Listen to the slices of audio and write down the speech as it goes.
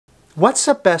What's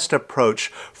the best approach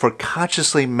for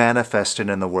consciously manifesting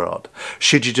in the world?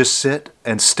 Should you just sit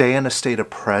and stay in a state of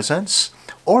presence,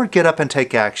 or get up and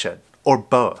take action, or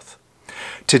both?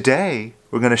 Today,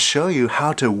 we're going to show you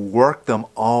how to work them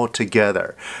all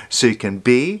together so you can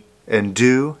be and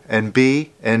do and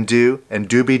be and do and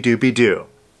do.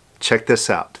 Check this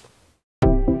out.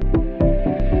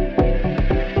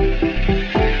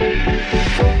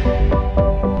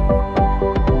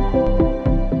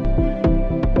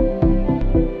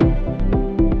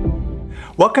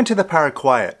 Welcome to the Power of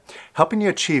Quiet, helping you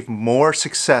achieve more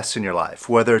success in your life,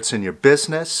 whether it's in your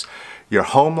business, your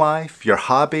home life, your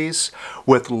hobbies,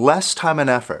 with less time and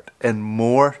effort and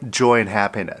more joy and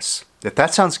happiness. If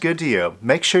that sounds good to you,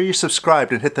 make sure you're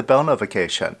subscribed and hit the bell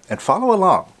notification and follow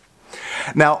along.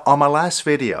 Now, on my last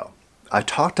video, I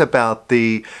talked about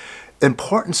the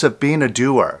importance of being a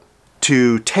doer,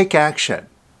 to take action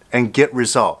and get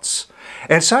results.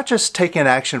 And it's not just taking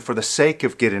action for the sake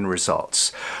of getting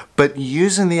results, but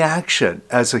using the action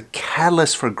as a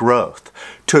catalyst for growth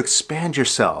to expand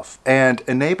yourself and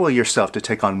enable yourself to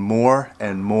take on more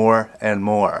and more and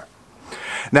more.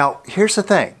 Now, here's the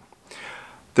thing.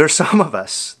 There's some of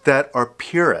us that are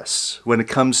purists when it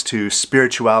comes to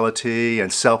spirituality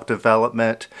and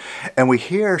self-development, and we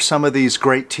hear some of these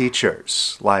great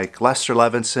teachers like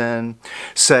Levenson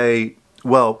say,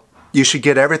 well, you should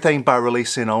get everything by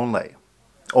releasing only.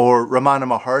 Or Ramana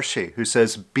Maharshi, who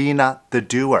says, be not the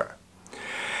doer.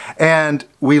 And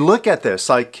we look at this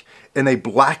like in a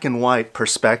black and white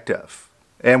perspective.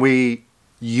 And we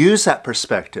use that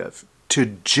perspective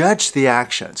to judge the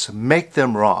actions, make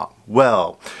them wrong.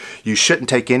 Well, you shouldn't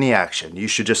take any action. You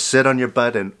should just sit on your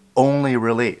butt and only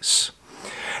release.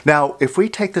 Now, if we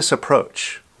take this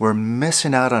approach, we're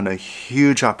missing out on a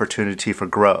huge opportunity for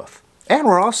growth. And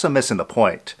we're also missing the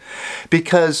point,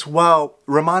 because while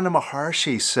Ramana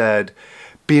Maharshi said,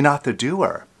 be not the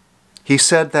doer, he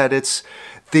said that it's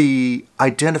the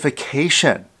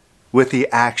identification with the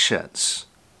actions,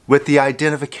 with the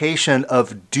identification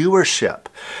of doership.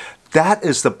 That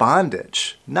is the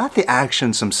bondage, not the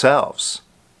actions themselves.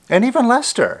 And even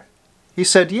Lester, he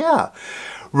said, yeah,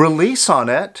 release on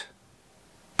it,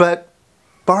 but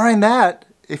barring that,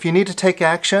 if you need to take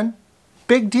action,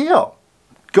 big deal.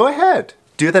 Go ahead,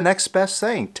 do the next best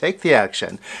thing, take the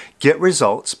action, get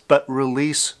results, but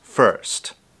release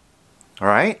first. All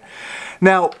right?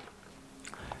 Now,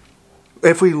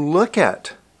 if we look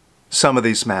at some of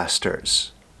these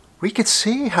masters, we could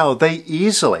see how they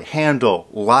easily handle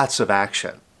lots of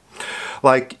action.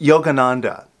 Like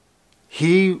Yogananda,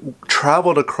 he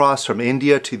traveled across from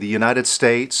India to the United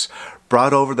States,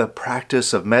 brought over the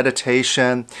practice of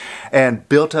meditation, and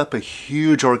built up a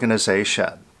huge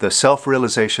organization, the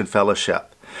Self-Realization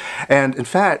Fellowship. And in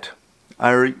fact, I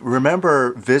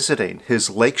remember visiting his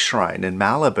lake shrine in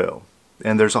Malibu.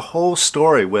 And there's a whole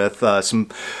story with some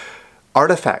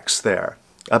artifacts there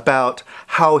about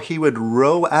how he would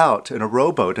row out in a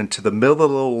rowboat into the middle of the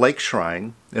little lake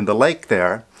shrine in the lake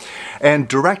there and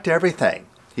direct everything.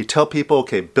 He'd tell people,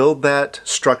 okay, build that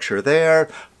structure there,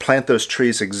 plant those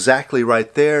trees exactly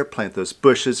right there, plant those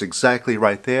bushes exactly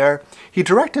right there. He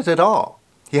directed it all.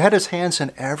 He had his hands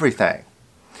in everything.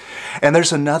 And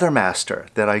there's another master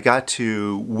that I got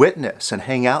to witness and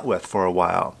hang out with for a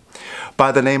while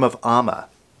by the name of Amma.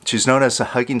 She's known as the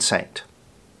Hugging Saint.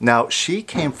 Now, she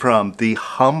came from the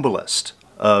humblest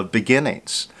of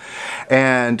beginnings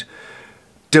and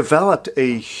developed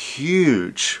a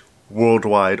huge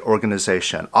worldwide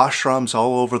organization, ashrams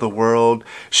all over the world.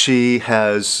 She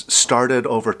has started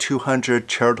over 200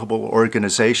 charitable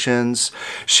organizations.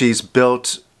 She's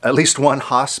built at least one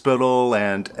hospital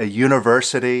and a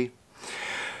university.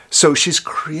 So she's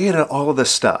created all of this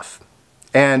stuff.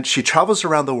 And she travels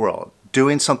around the world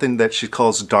doing something that she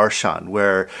calls darshan,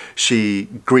 where she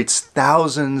greets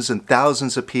thousands and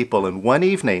thousands of people in one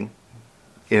evening.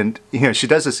 And she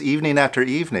does this evening after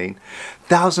evening,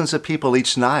 thousands of people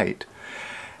each night,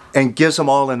 and gives them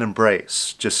all an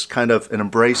embrace, just kind of an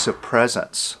embrace of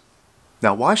presence.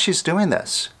 Now, while she's doing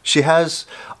this, she has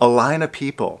a line of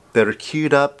people that are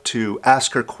queued up to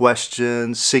ask her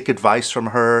questions, seek advice from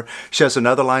her. She has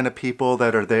another line of people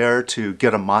that are there to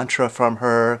get a mantra from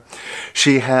her.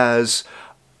 She has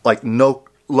like no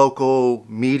local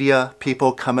media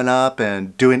people coming up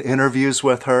and doing interviews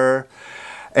with her.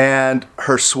 And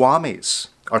her swamis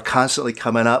are constantly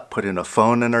coming up, putting a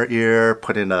phone in her ear,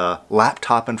 putting a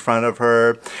laptop in front of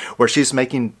her, where she's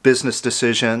making business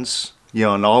decisions.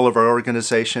 In all of our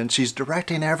organizations, she's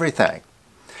directing everything.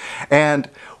 And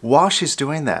while she's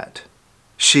doing that,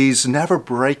 she's never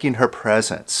breaking her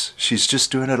presence. She's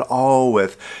just doing it all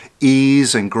with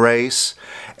ease and grace.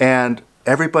 And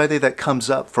everybody that comes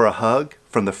up for a hug,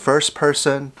 from the first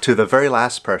person to the very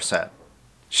last person,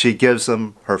 she gives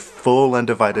them her full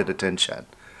undivided attention.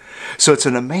 So it's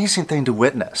an amazing thing to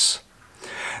witness.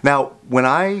 Now, when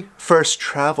I first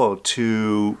traveled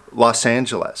to Los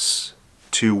Angeles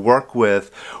to work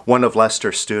with one of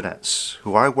Lester's students,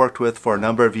 who I worked with for a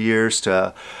number of years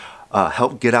to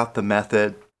help get out the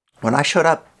method, when I showed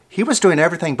up, he was doing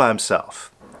everything by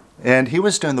himself. And he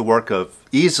was doing the work of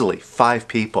easily 5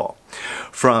 people,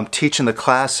 from teaching the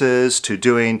classes to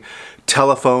doing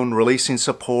telephone releasing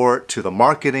support, to the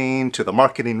marketing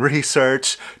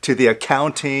research, to the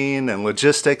accounting and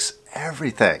logistics,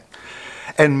 everything.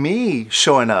 And me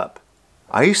showing up,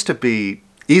 I used to be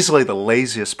easily the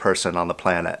laziest person on the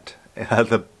planet,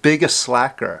 the biggest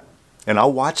slacker. And I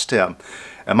watched him,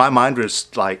 and my mind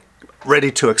was like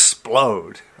ready to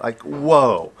explode. Like,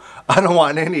 whoa, I don't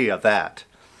want any of that.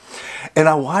 And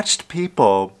I watched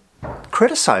people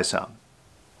criticize him.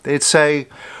 They'd say,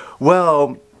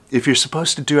 well, if you're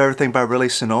supposed to do everything by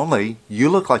releasing only, you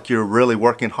look like you're really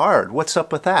working hard. What's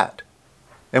up with that?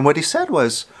 And what he said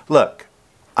was, look,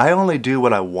 I only do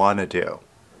what I want to do.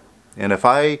 And if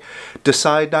I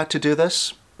decide not to do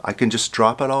this, I can just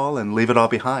drop it all and leave it all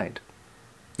behind.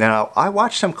 Now, I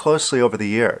watched him closely over the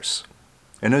years,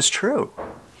 and it was true.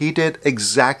 He did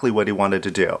exactly what he wanted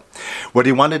to do. What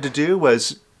he wanted to do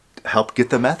was help get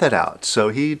the method out, so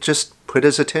he just put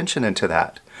his attention into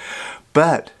that.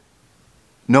 But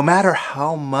no matter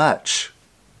how much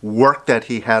work that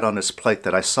he had on his plate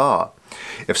that I saw,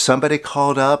 if somebody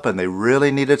called up and they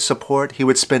really needed support, he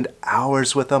would spend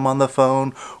hours with them on the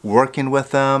phone, working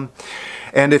with them.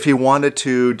 And if he wanted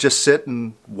to just sit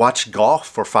and watch golf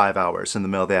for 5 hours in the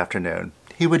middle of the afternoon,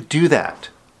 he would do that.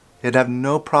 He'd have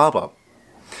no problem.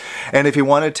 And if he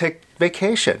wanted to take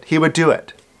vacation, he would do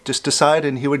it. Just decide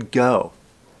and he would go.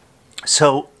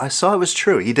 So I saw it was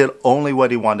true. He did only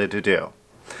what he wanted to do.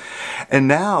 And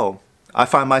now I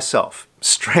find myself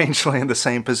strangely in the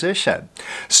same position.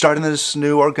 Starting this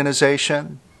new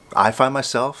organization, I find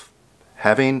myself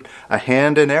having a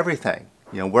hand in everything.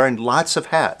 You know, wearing lots of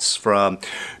hats, from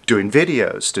doing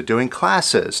videos to doing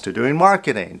classes to doing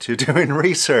marketing to doing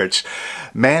research,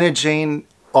 managing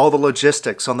all the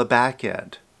logistics on the back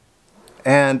end.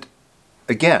 And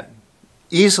again,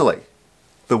 easily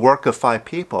the work of 5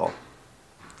 people.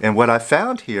 And what I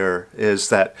found here is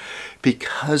that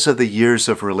because of the years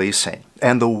of releasing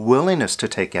and the willingness to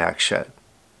take action,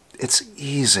 it's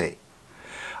easy.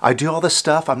 I do all this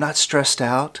stuff, I'm not stressed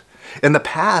out. In the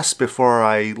past, before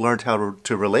I learned how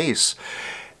to release,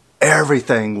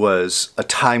 everything was a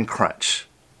time crunch.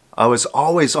 I was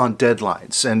always on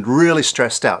deadlines and really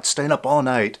stressed out, staying up all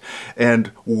night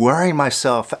and wearing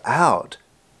myself out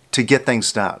to get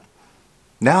things done.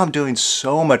 Now I'm doing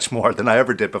so much more than I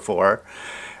ever did before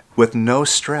with no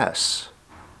stress.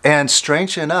 And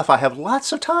strangely enough, I have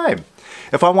lots of time.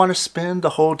 If I want to spend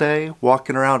the whole day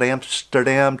walking around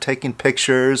Amsterdam, taking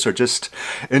pictures, or just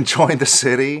enjoying the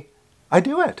city, I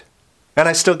do it. And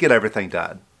I still get everything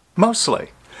done,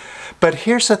 mostly. But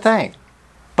here's the thing.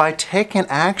 By taking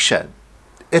action,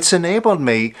 it's enabled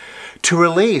me to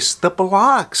release the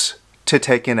blocks to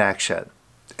taking action,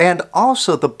 and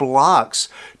also the blocks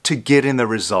to getting the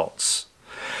results.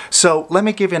 So let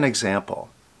me give you an example,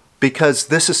 because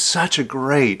this is such a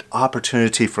great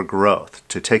opportunity for growth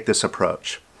to take this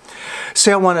approach.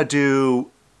 Say I want to do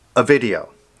a video,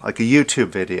 like a YouTube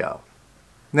video.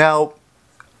 Now,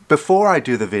 before I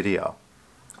do the video,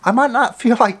 I might not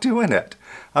feel like doing it.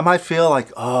 I might feel like,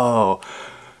 oh,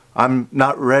 I'm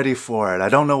not ready for it. I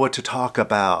don't know what to talk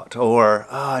about. Or,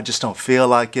 oh, I just don't feel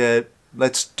like it.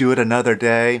 Let's do it another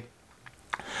day.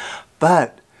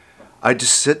 But I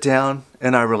just sit down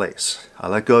and I release. I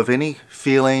let go of any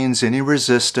feelings, any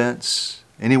resistance,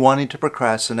 any wanting to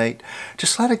procrastinate.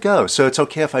 Just let it go. So it's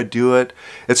okay if I do it.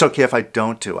 It's okay if I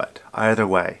don't do it. Either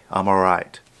way, I'm all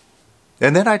right.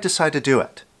 And then I decide to do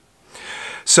it.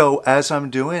 So as I'm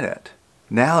doing it,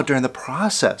 now during the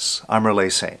process, I'm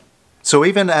releasing. So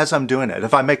even as I'm doing it,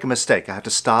 if I make a mistake, I have to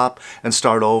stop and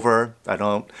start over. I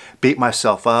don't beat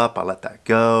myself up. I let that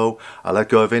go. I let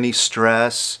go of any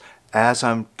stress as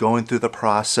I'm going through the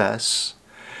process.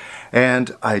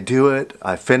 And I do it.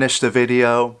 I finish the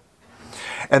video.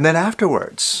 And then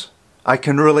afterwards, I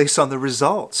can release on the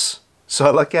results. So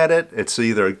I look at it. It's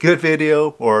either a good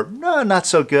video or no, not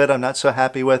so good. I'm not so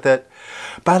happy with it.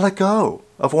 But I let go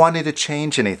of wanting to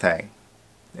change anything.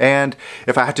 And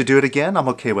if I have to do it again, I'm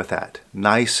okay with that.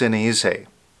 Nice and easy.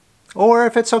 Or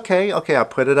if it's okay, I'll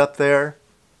put it up there.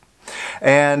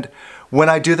 And when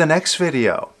I do the next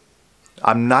video,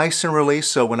 I'm nice and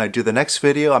released. So when I do the next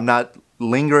video, I'm not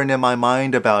lingering in my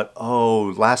mind about,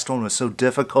 oh, last one was so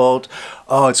difficult.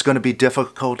 Oh, it's going to be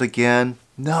difficult again.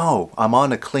 No, I'm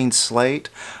on a clean slate.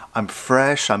 I'm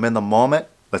fresh. I'm in the moment.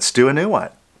 Let's do a new one.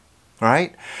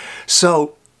 Right?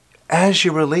 So as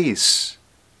you release,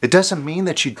 it doesn't mean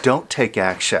that you don't take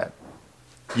action.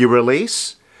 You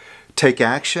release, take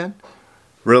action,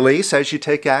 release as you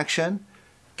take action,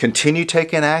 continue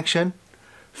taking action,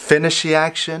 finish the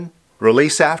action,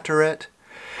 release after it.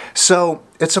 So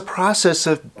it's a process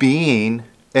of being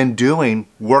and doing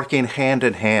working hand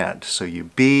in hand. So you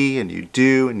be and you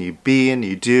do and you be and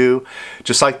you do,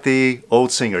 just like the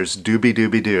old singers, doobie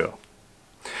doobie do.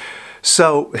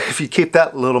 So if you keep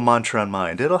that little mantra in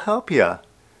mind, it'll help you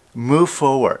move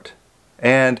forward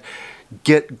and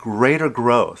get greater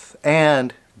growth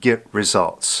and get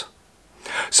results.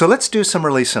 So let's do some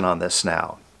releasing on this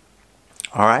now.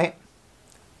 All right?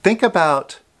 Think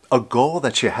about a goal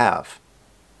that you have.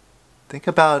 Think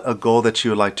about a goal that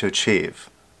you would like to achieve.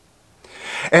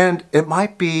 And it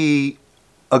might be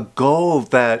a goal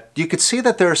that you could see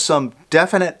that there are some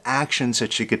definite actions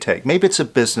that you could take. Maybe it's a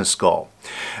business goal.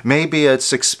 Maybe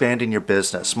it's expanding your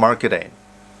business, marketing.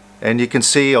 And you can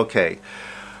see, okay,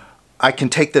 I can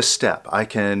take this step. I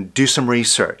can do some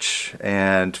research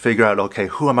and figure out, okay,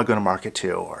 who am I going to market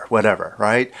to or whatever,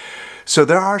 right? So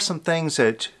there are some things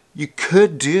that you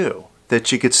could do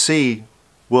that you could see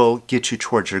will get you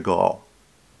towards your goal.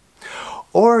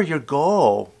 Or your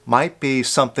goal might be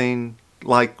something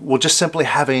like, well, just simply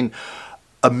having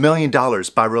 $1 million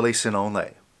by releasing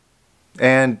only.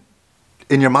 And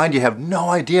in your mind, you have no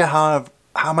idea how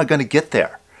am I going to get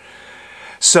there.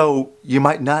 So you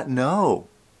might not know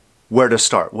where to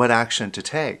start, what action to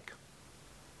take.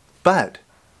 But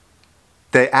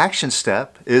the action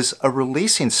step is a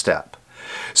releasing step.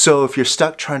 So if you're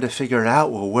stuck trying to figure it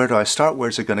out, well, where do I start?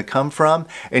 Where's it going to come from?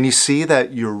 And you see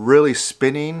that you're really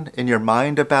spinning in your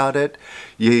mind about it.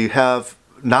 You have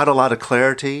not a lot of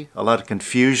clarity, a lot of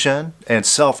confusion and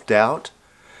self-doubt.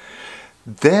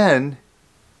 Then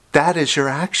that is your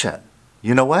action.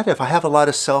 You know what? If I have a lot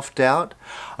of self-doubt,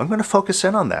 I'm going to focus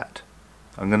in on that.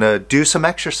 I'm going to do some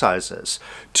exercises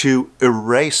to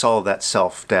erase all that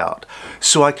self-doubt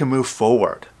so I can move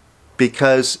forward.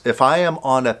 Because if I am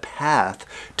on a path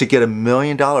to get $1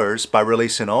 million by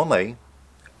releasing only,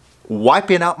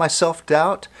 wiping out my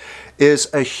self-doubt is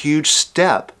a huge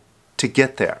step to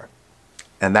get there.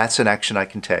 And that's an action I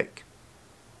can take.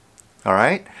 All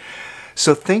right?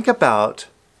 So think about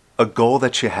a goal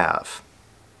that you have.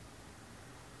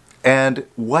 And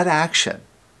what action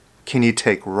can you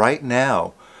take right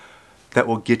now that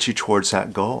will get you towards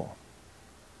that goal?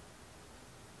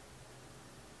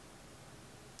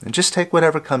 And just take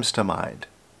whatever comes to mind.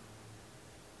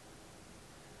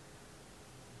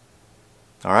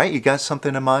 All right, you got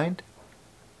something in mind?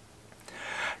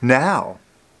 Now,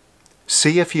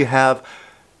 see if you have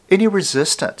any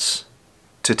resistance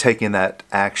to taking that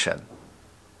action,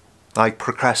 like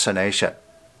procrastination.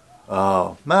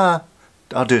 Oh,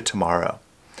 I'll do it tomorrow.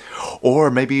 Or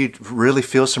maybe you really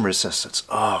feel some resistance.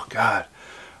 Oh, God,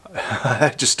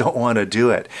 I just don't want to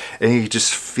do it. And you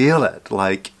just feel it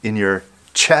like in your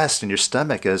chest and your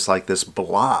stomach is like this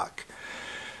block,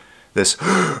 this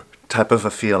type of a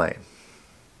feeling.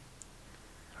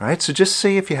 All right, so just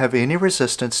see if you have any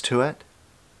resistance to it.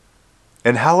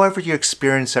 And however you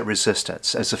experience that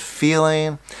resistance, as a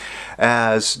feeling,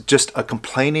 as just a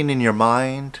complaining in your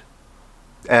mind,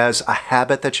 as a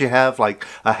habit that you have, like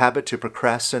a habit to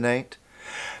procrastinate,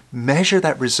 measure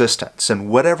that resistance in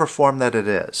whatever form that it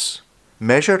is.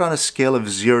 Measure it on a scale of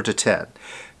 0 to 10.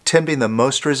 10 being the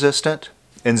most resistant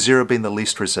and 0 being the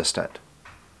least resistant.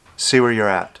 See where you're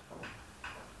at.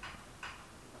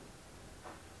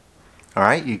 All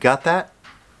right, you got that?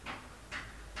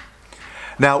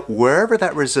 Now, wherever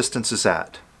that resistance is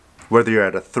at, whether you're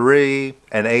at a 3,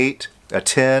 an 8, a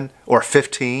 10, or a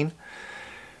 15,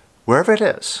 wherever it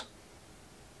is,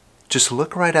 just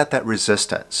look right at that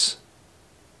resistance.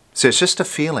 See, it's just a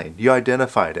feeling. You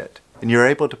identified it, and you're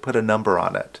able to put a number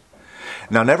on it.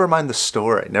 Now, never mind the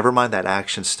story, never mind that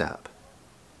action step,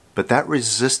 but that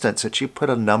resistance that you put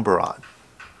a number on.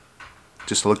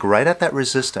 Just look right at that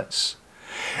resistance.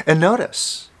 And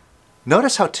notice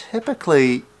how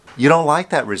typically you don't like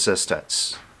that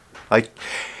resistance. Like,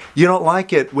 you don't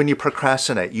like it when you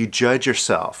procrastinate. You judge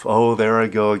yourself. Oh, there I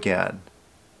go again.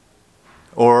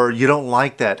 Or you don't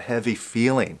like that heavy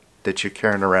feeling that you're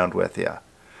carrying around with you.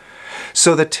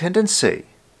 So the tendency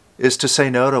is to say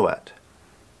no to it.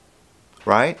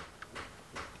 Right?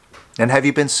 And have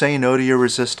you been saying no to your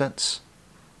resistance?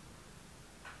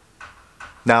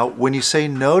 Now, when you say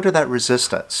no to that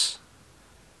resistance,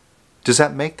 does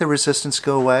that make the resistance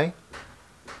go away?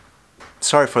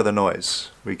 Sorry for the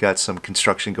noise. We got some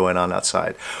construction going on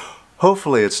outside.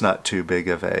 Hopefully it's not too big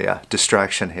of a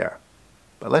distraction here.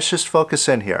 But let's just focus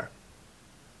in here.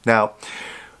 Now,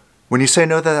 when you say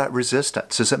no to that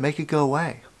resistance, does it make it go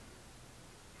away?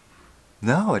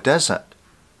 No, it doesn't.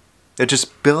 It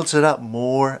just builds it up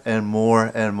more and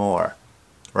more and more,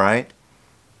 right?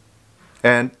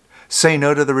 And saying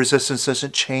no to the resistance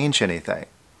doesn't change anything.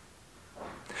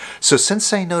 So since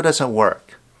saying no doesn't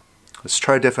work, let's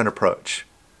try a different approach.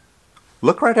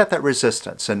 Look right at that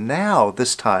resistance, and now,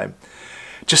 this time,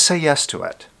 just say yes to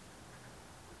it.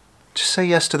 Just say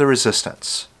yes to the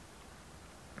resistance.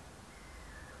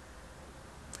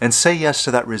 And say yes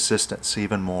to that resistance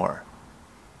even more.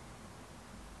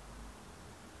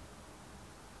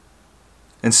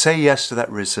 And say yes to that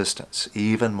resistance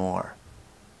even more.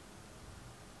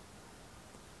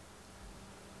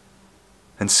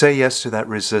 And say yes to that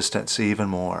resistance even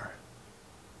more.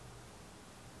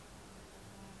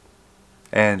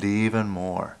 And even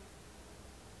more.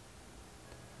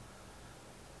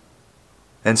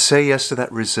 And say yes to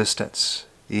that resistance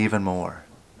even more.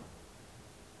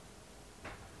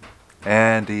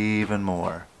 And even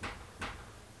more.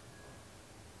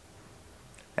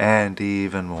 And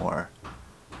even more.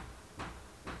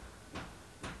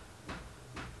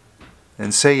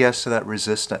 And say yes to that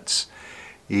resistance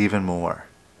even more.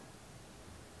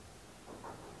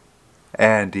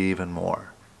 And even more.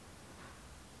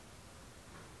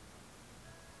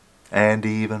 And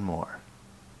even more.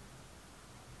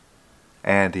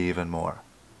 And even more.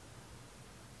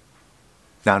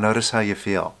 Now notice how you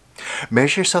feel.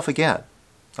 Measure yourself again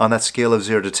on that scale of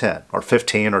 0 to 10, or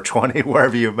 15, or 20,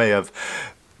 wherever you may have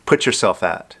put yourself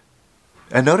at.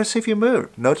 And notice if you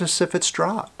moved. Notice if it's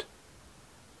dropped.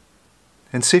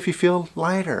 And see if you feel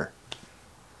lighter,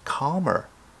 calmer,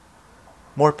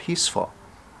 more peaceful.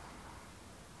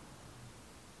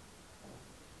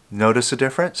 Notice a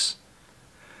difference?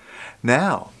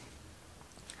 Now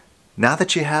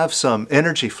that you have some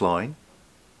energy flowing,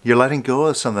 you're letting go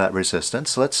of some of that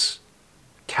resistance. Let's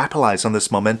capitalize on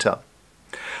this momentum.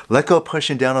 Let go of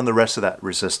pushing down on the rest of that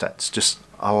resistance. Just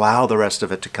allow the rest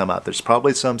of it to come up. There's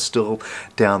probably some still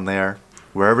down there.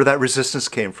 Wherever that resistance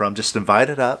came from, just invite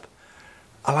it up.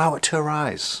 Allow it to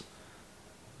arise.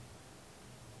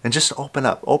 And just open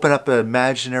up. Open up an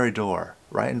imaginary door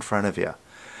right in front of you.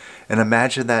 And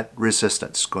imagine that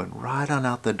resistance going right on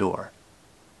out the door.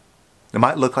 It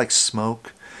might look like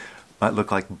smoke. Might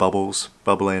look like bubbles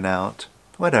bubbling out.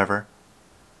 Whatever.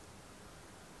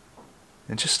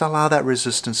 And just allow that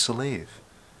resistance to leave.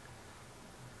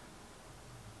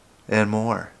 And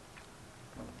more.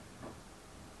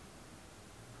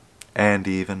 And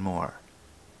even more.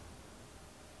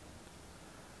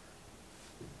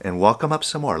 And welcome up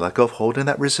some more. Let go of holding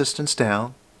that resistance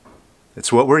down.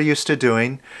 It's what we're used to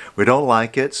doing. We don't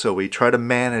like it, so we try to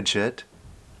manage it.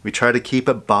 We try to keep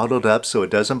it bottled up so it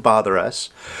doesn't bother us.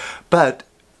 But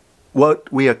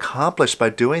what we accomplish by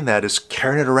doing that is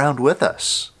carrying it around with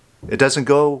us. It doesn't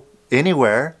go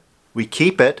anywhere. We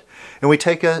keep it, and we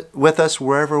take it with us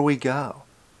wherever we go.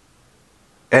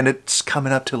 And it's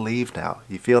coming up to leave now.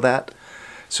 You feel that?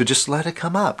 So just let it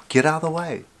come up. Get out of the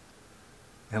way.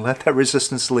 And let that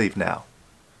resistance leave now.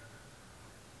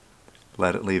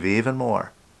 Let it leave even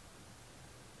more.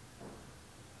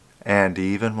 And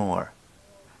even more.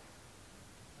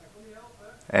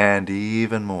 And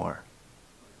even more.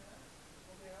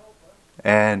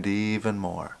 And even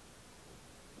more.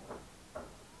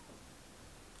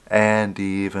 And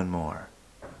even more.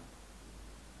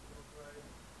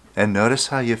 And notice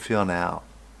how you feel now.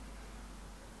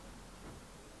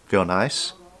 Feel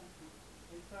nice?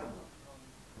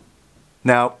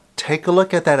 Now, take a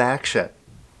look at that action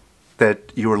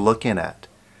that you were looking at.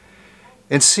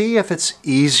 And see if it's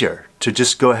easier to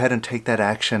just go ahead and take that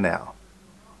action now.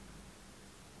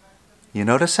 You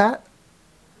notice that?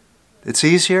 It's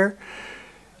easier.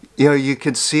 You know, you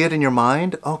can see it in your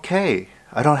mind. Okay,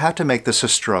 I don't have to make this a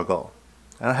struggle.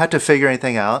 I don't have to figure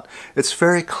anything out. It's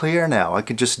very clear now. I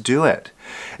can just do it.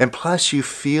 And plus, you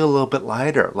feel a little bit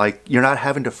lighter, like you're not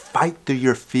having to fight through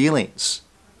your feelings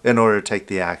in order to take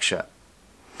the action.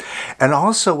 And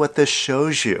also what this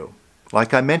shows you,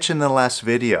 like I mentioned in the last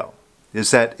video,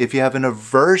 is that if you have an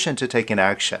aversion to taking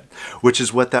action, which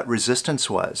is what that resistance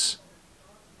was,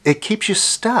 it keeps you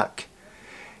stuck.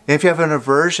 And if you have an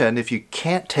aversion, if you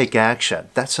can't take action,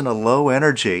 that's in a low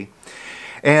energy,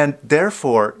 and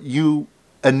therefore you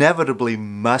inevitably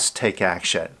must take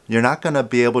action. You're not going to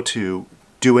be able to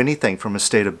do anything from a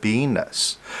state of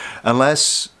beingness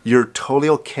unless you're totally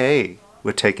okay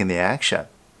with taking the action.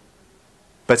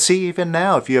 But see, even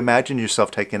now, if you imagine yourself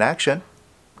taking action,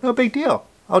 no big deal.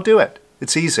 I'll do it.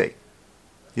 It's easy.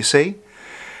 You see?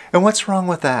 And what's wrong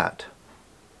with that?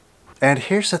 And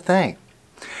here's the thing.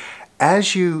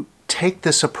 As you take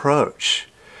this approach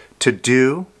to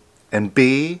do and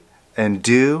be and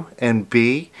do and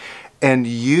be and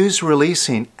use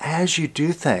releasing as you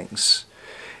do things,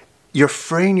 you're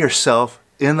freeing yourself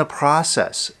in the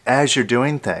process as you're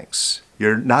doing things.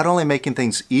 You're not only making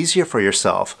things easier for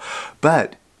yourself,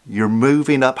 but you're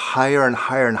moving up higher and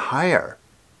higher and higher.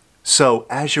 So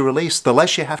as you release, the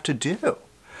less you have to do.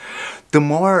 The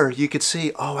more you could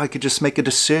see, oh, I could just make a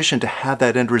decision to have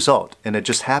that end result, and it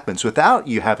just happens without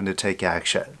you having to take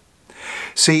action.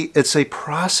 See, it's a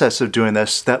process of doing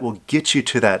this that will get you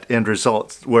to that end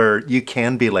result where you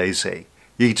can be lazy.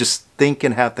 You just think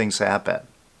and have things happen.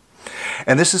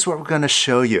 And this is what we're going to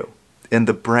show you in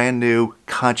the brand new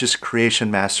Conscious Creation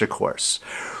Master Course.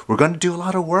 We're going to do a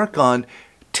lot of work on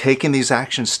taking these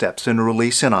action steps and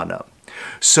releasing on them,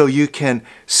 so you can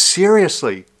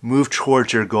seriously move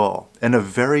towards your goal in a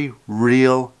very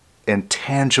real and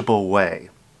tangible way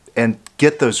and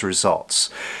get those results,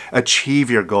 achieve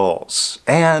your goals,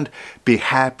 and be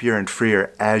happier and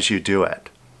freer as you do it.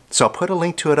 So I'll put a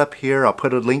link to it up here. I'll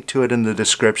put a link to it in the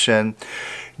description.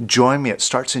 Join me. It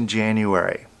starts in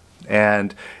January,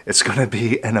 and it's going to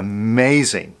be an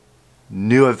amazing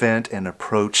new event and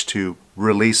approach to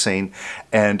releasing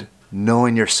and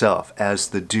knowing yourself as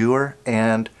the doer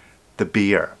and the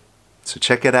beer. So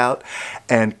check it out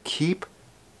and keep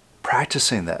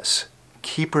practicing this.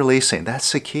 Keep releasing.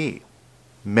 That's the key.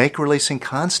 Make releasing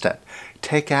constant.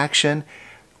 Take action,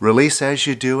 release as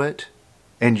you do it,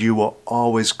 and you will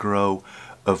always grow,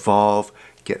 evolve,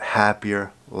 get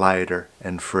happier, lighter,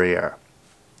 and freer.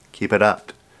 Keep it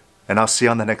up, and I'll see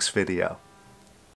you on the next video.